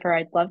 Jennifer,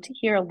 I'd love to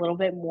hear a little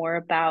bit more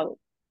about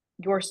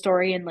your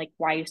story and like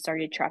why you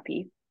started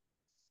Treppy.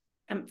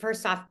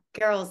 First off,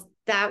 girls,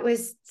 that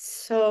was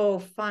so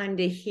fun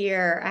to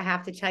hear. I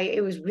have to tell you, it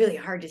was really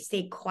hard to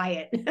stay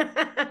quiet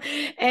I'm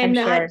and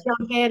not sure.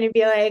 jump in and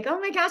be like, "Oh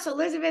my gosh,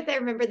 Elizabeth, I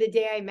remember the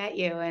day I met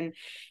you."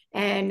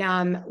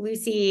 And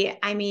Lucy,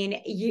 I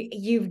mean,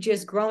 you've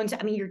just grown to,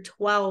 I mean, you're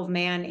 12,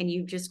 man, and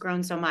you've just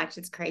grown so much.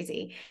 It's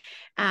crazy.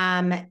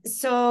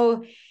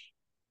 So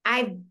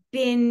I've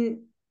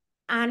been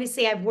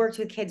honestly, I've worked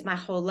with kids my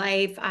whole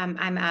life.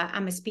 I'm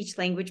a speech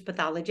language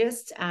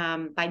pathologist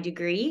by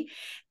degree,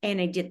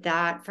 and I did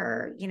that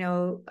for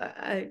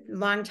a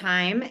long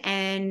time,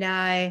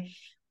 and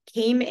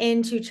came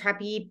into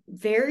Treppy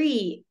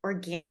very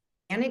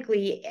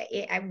organically.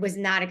 I was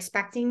not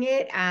expecting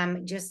it.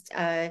 Just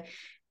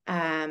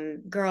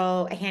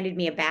girl handed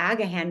me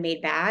a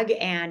handmade bag,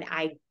 and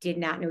I did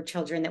not know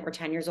children that were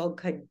 10 years old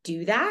could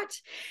do that.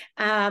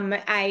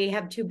 I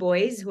have two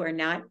boys who are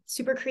not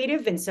super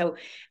creative, and so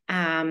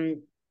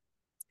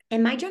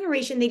in my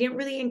generation, they didn't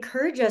really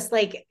encourage us,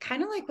 like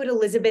kind of like what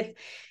Elizabeth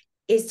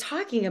is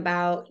talking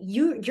about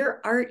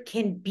your art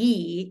can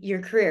be your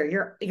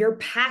career, your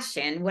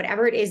passion,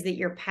 whatever it is that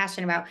you're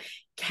passionate about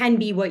can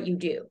be what you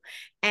do.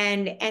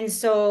 And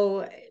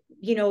so,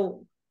 you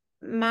know,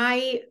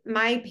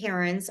 my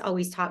parents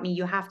always taught me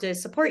you have to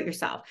support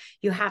yourself.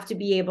 You have to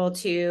be able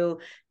to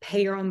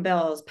pay your own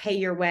bills, pay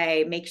your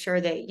way, make sure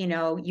that, you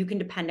know, you can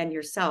depend on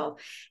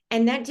yourself.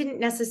 And that didn't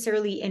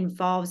necessarily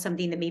involve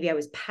something that maybe I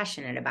was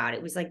passionate about.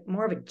 It was like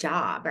more of a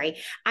job, right?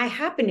 I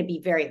happen to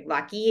be very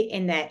lucky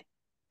in that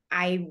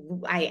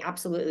I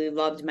absolutely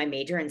loved my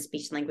major in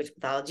speech and language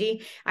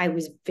pathology. I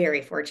was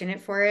very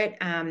fortunate for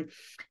it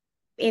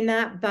in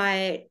that,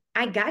 but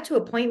I got to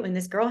a point when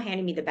this girl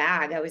handed me the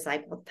bag. I was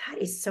like, well, that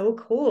is so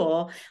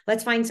cool.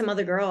 Let's find some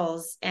other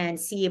girls and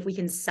see if we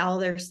can sell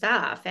their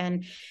stuff.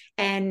 And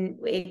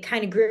it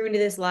kind of grew into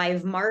this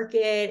live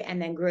market,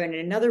 and then grew into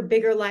another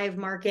bigger live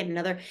market,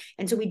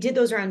 and so we did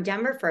those around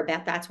Denver for a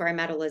bit. That's where I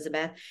met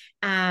Elizabeth.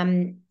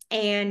 And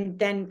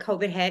then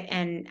COVID hit,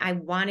 and I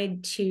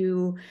wanted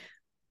to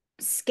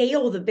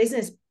scale the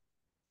business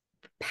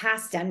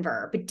past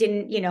Denver, but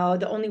didn't, you know,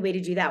 the only way to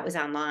do that was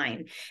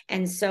online.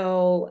 And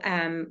so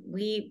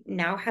we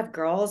now have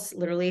girls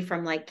literally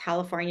from like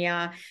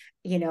California,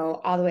 you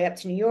know, all the way up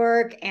to New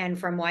York, and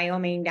from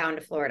Wyoming down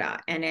to Florida.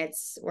 And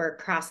we're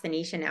across the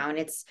nation now. And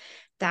it's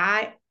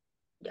that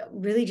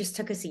really just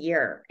took us a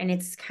year. And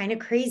it's kind of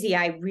crazy.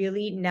 I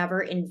really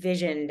never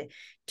envisioned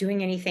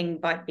doing anything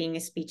but being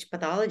a speech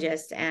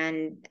pathologist.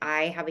 And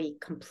I have a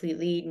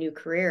completely new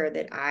career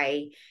that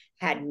I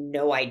had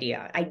no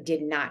idea. I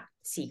did not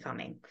see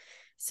coming.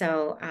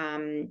 So,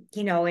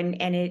 you know, and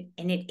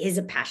it is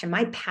a passion.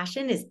 My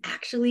passion is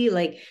actually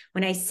like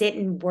when I sit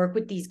and work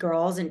with these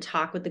girls and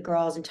talk with the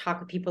girls and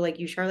talk with people like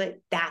you,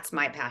 Charlotte, that's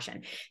my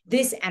passion.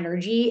 This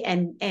energy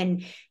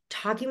and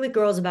talking with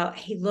girls about,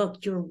 hey,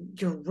 look, you're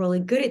really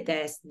good at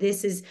this.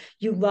 This is,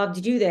 you love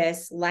to do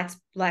this. Let's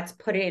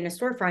put it in a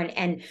storefront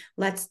and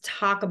let's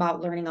talk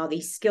about learning all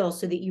these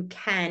skills so that you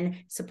can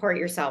support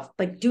yourself,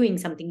 but doing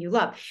something you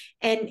love.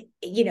 And,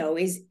 you know,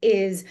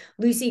 is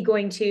Lucy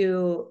going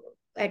to,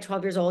 at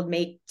 12 years old,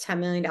 make $10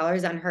 million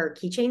on her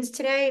keychains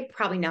today?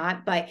 Probably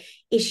not. But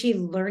is she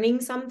learning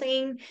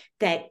something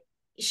that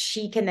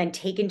she can then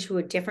take into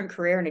a different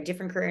career and a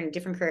different career and a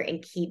different career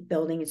and keep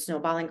building and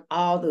snowballing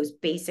all those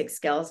basic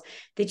skills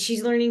that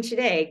she's learning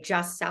today,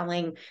 just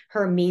selling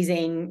her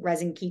amazing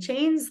resin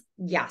keychains?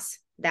 Yes,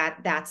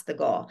 that's the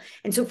goal.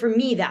 And so for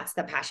me, that's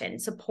the passion,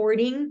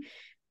 supporting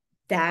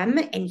them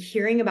and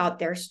hearing about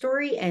their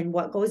story and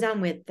what goes on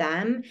with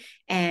them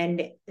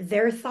and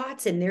their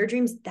thoughts and their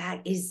dreams.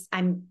 That is,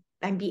 I'm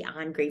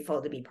beyond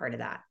grateful to be part of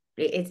that.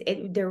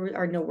 There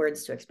are no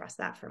words to express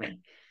that for me.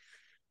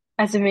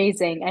 That's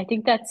amazing. I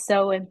think that's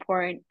so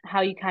important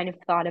how you kind of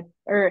thought of,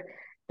 or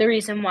the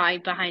reason why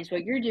behind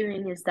what you're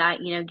doing is that,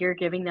 you know, you're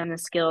giving them the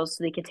skills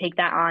so they could take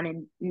that on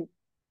and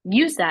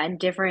use that in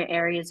different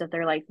areas of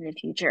their life in the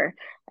future.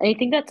 And I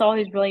think that's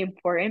always really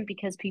important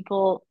because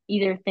people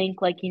either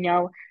think like, you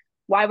know,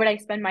 why would I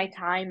spend my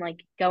time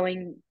like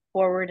going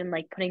forward and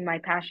like putting my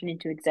passion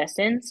into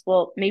existence?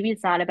 Well, maybe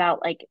it's not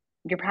about like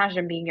your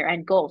passion being your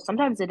end goal.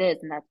 Sometimes it is,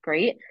 and that's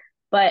great.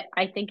 But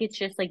I think it's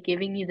just like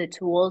giving you the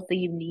tools that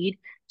you need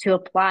to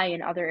apply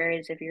in other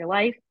areas of your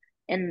life.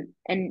 And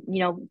you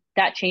know,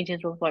 that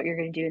changes with what you're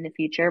going to do in the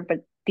future. But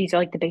these are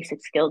like the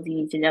basic skills you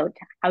need to know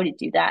how to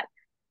do that.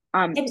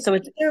 And So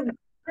it's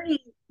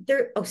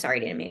oh, sorry,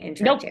 didn't mean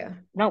to nope, interrupt you.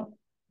 nope.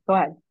 Go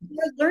ahead.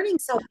 You're learning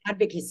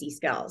self-advocacy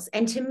skills.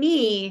 And to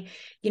me,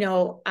 you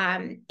know,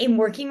 in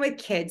working with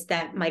kids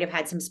that might have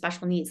had some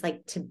special needs,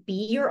 like to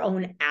be your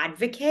own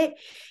advocate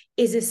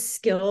is a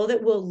skill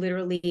that will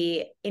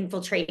literally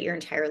infiltrate your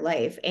entire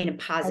life in a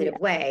positive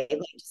way. Like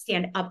to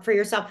stand up for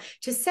yourself,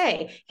 to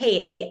say,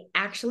 hey,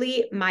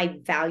 actually, my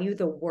value,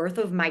 the worth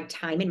of my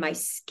time and my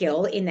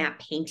skill in that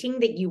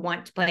painting that you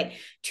want to put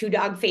two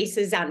dog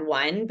faces on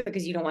one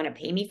because you don't want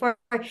to pay me for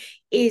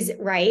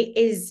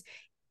is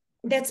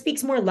that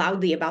speaks more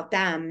loudly about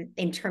them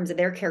in terms of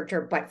their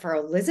character. But for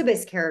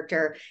Elizabeth's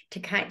character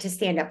to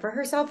stand up for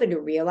herself and to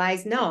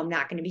realize, no, I'm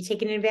not going to be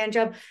taken advantage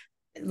of,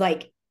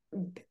 like,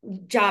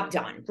 job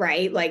done,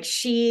 right? Like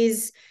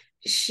she's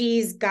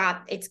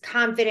got its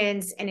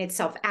confidence and its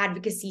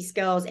self-advocacy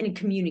skills and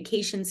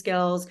communication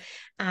skills.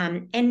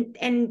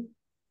 And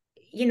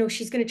you know,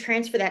 she's going to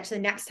transfer that to the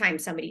next time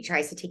somebody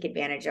tries to take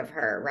advantage of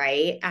her.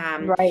 Right.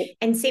 Right.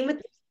 And same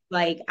with,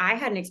 like, I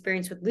had an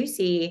experience with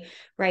Lucy,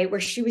 right, where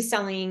she was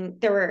selling,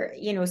 there were,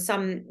 you know,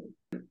 some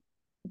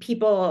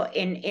people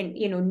in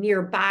you know,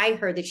 nearby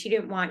her that she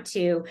didn't want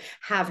to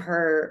have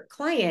her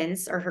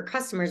clients or her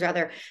customers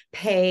rather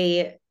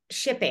pay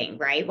shipping,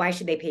 right? Why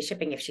should they pay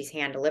shipping if she's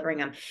hand delivering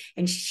them?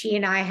 And she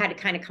and I had to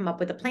kind of come up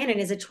with a plan.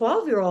 And as a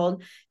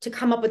 12-year-old, to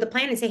come up with a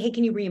plan and say, hey,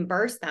 can you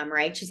reimburse them,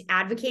 right? She's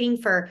advocating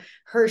for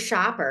her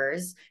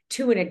shoppers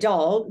to an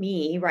adult,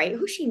 me, right,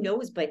 who she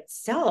knows, but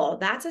still,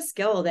 that's a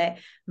skill that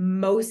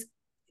most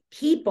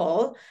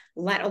people,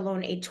 let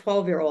alone a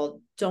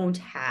 12-year-old, don't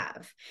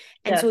have.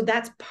 And so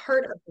that's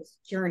part of this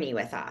journey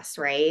with us,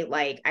 right?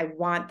 Like, I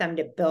want them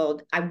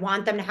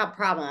to have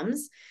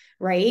problems,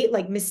 right?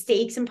 Like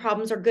mistakes and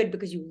problems are good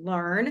because you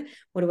learn,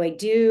 what do I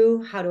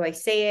do? How do I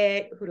say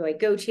it? Who do I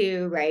go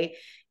to? Right.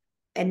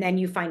 And then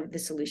you find the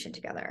solution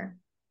together.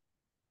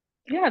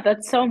 Yeah,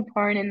 that's so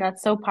important and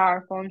that's so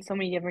powerful in so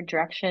many different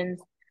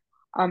directions.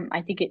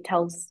 I think it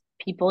tells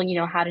people,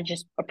 how to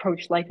just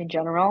approach life in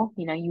general.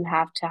 You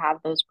have to have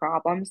those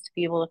problems to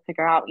be able to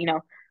figure out,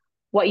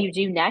 what you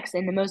do next.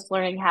 And the most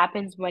learning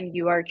happens when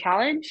you are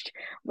challenged,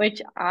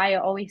 which I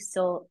always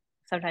still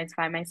sometimes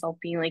find myself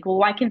being like, well,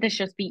 why can't this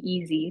just be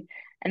easy?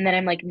 And then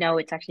I'm like, no,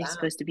 it's actually Yeah.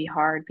 supposed to be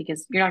hard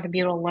because you're not going to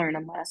be able to learn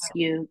unless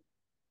you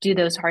do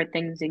those hard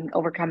things and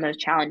overcome those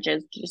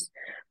challenges. Just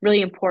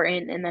really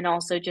important. And then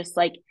also just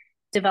like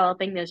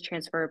developing those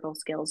transferable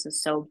skills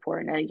is so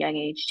important at a young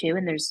age too.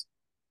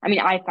 And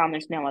I found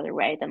there's no other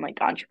way than like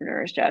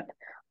entrepreneurship,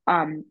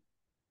 um,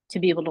 to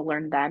be able to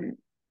learn them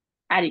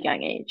at a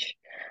young age.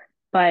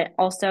 But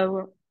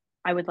also,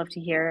 I would love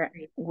to hear,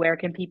 where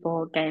can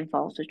people get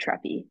involved with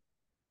Treppy?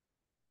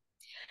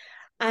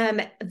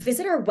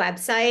 Visit our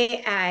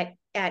website at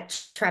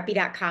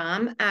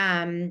treppy.com.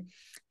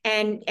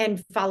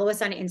 And follow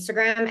us on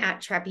Instagram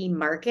at Treppy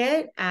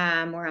Market.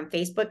 We're on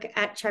Facebook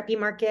at Treppy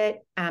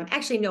Market.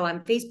 Actually, no, on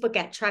Facebook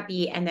at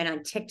Treppy, and then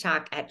on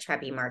TikTok at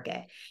Treppy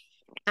Market.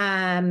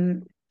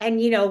 And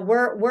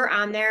we're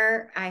on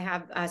there. I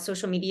have a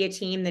social media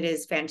team that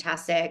is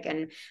fantastic,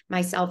 and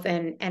myself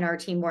and our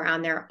team, we're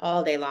on there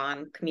all day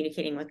long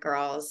communicating with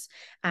girls,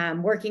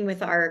 working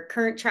with our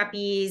current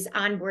Treppies,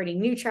 onboarding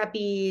new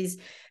Treppies,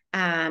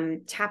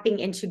 tapping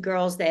into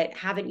girls that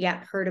haven't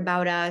yet heard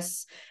about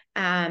us.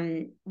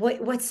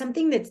 What's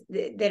something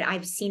that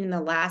I've seen in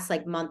the last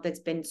like month that's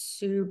been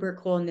super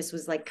cool, and this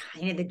was like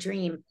kind of the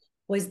dream,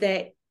 was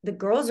that the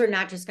girls are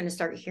not just going to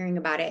start hearing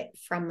about it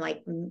from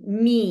like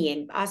me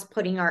and us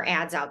putting our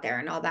ads out there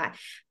and all that,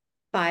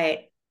 but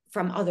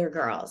from other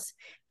girls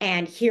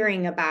and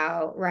hearing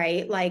about,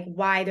 right, like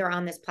why they're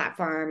on this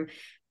platform,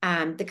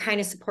 the kind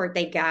of support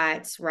they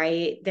got,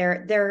 right,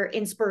 their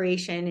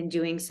inspiration in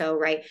doing so,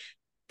 right,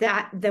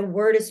 that the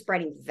word is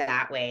spreading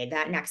that way.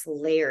 That next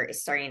layer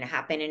is starting to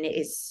happen, and it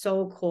is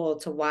so cool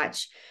to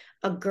watch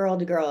a girl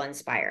to girl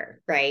inspire,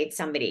 right,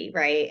 somebody,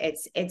 right.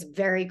 It's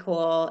very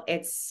cool.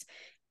 It's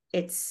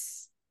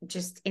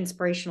just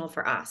inspirational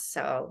for us.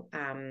 So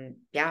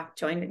yeah,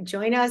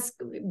 join us,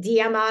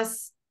 DM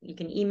us. You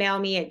can email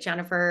me at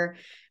Jennifer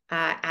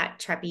at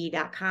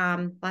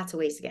treppy.com. Lots of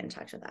ways to get in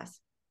touch with us.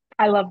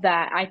 I love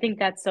that. I think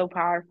that's so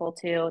powerful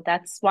too.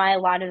 That's why a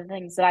lot of the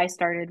things that I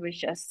started was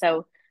just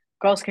so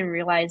girls can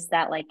realize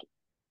that like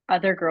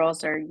other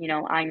girls are,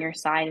 on your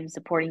side and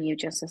supporting you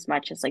just as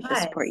much as like the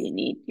support Yes. you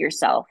need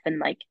yourself. And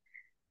like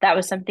that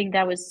was something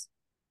that was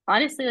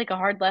honestly like a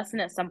hard lesson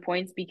at some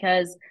points,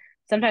 because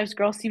sometimes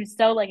girls seem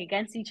so like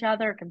against each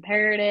other,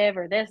 comparative,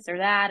 or this or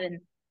that. And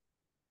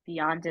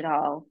beyond it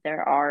all,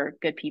 there are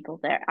good people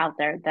out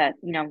there that,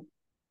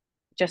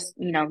 just,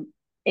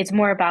 it's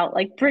more about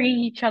like bringing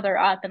each other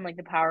up and like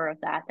the power of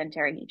that than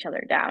tearing each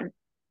other down.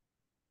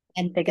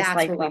 And Biggest that's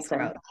life what we lesson.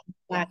 promote.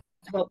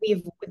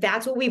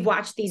 That's what we've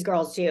watched these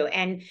girls do.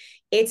 And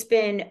it's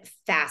been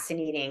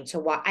fascinating to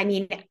watch. I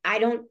mean, I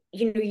don't,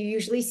 you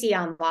usually see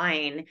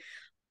online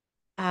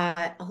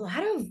a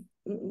lot of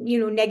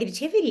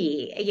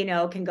negativity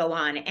can go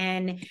on,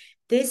 and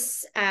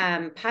this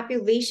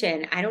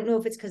population, I don't know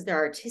if it's because they're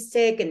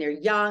artistic and they're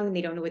young and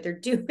they don't know what they're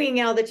doing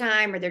all the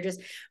time, or they're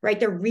just right,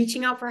 they're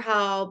reaching out for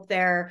help,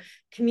 they're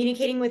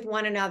communicating with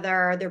one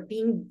another, they're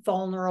being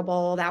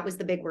vulnerable. That was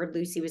the big word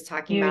Lucy was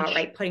talking Huge. about,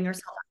 right? Putting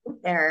herself out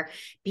there.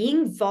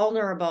 Being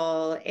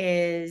vulnerable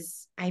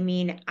is,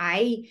 I'm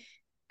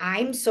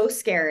so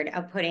scared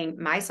of putting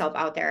myself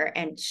out there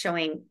and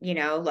showing,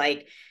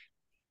 like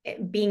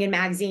being in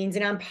magazines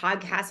and on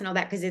podcasts and all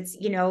that, because it's,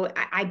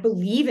 I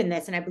believe in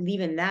this and I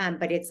believe in them,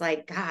 but it's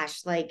like,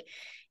 gosh, like,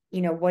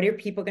 what are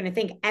people going to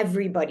think?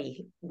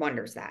 Everybody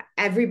wonders that.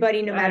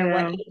 Everybody, no matter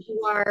what age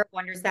you are,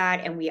 wonders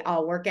that. And we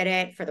all work at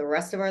it for the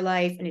rest of our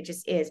life. And it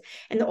just is.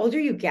 And the older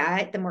you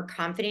get, the more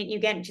confident you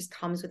get. It just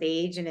comes with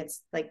age. And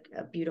it's like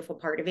a beautiful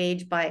part of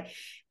age. But,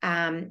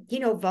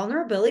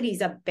 vulnerability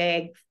is a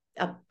big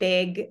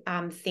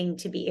thing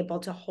to be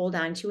able to hold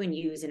on to and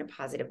use in a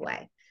positive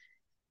way.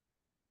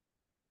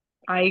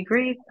 I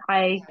agree.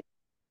 I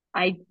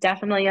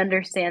definitely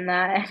understand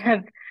that and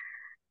have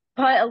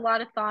put a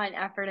lot of thought and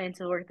effort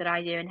into the work that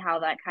I do, and how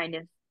that kind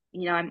of,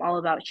 I'm all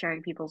about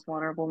sharing people's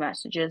vulnerable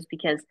messages,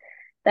 because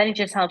then it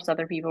just helps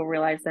other people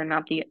realize they're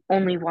not the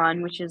only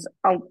one, which is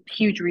a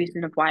huge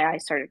reason of why I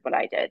started what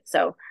I did.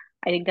 So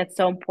I think that's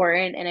so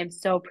important, and I'm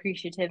so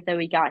appreciative that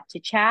we got to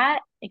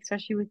chat,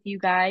 especially with you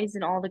guys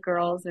and all the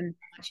girls, and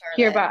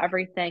hear about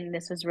everything.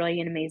 This was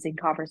really an amazing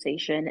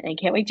conversation, and I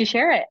can't wait to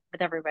share it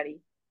with everybody.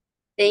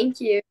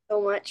 Thank you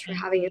so much for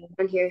having us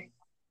on here.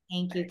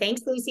 Thank you.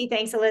 Thanks, Lucy.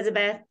 Thanks,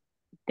 Elizabeth.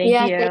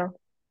 Thank you.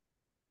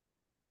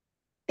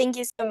 Thank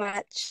you so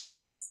much.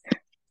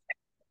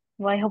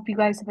 Well, I hope you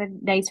guys have a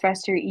nice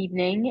rest of your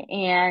evening,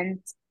 and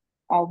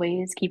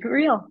always keep it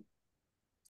real.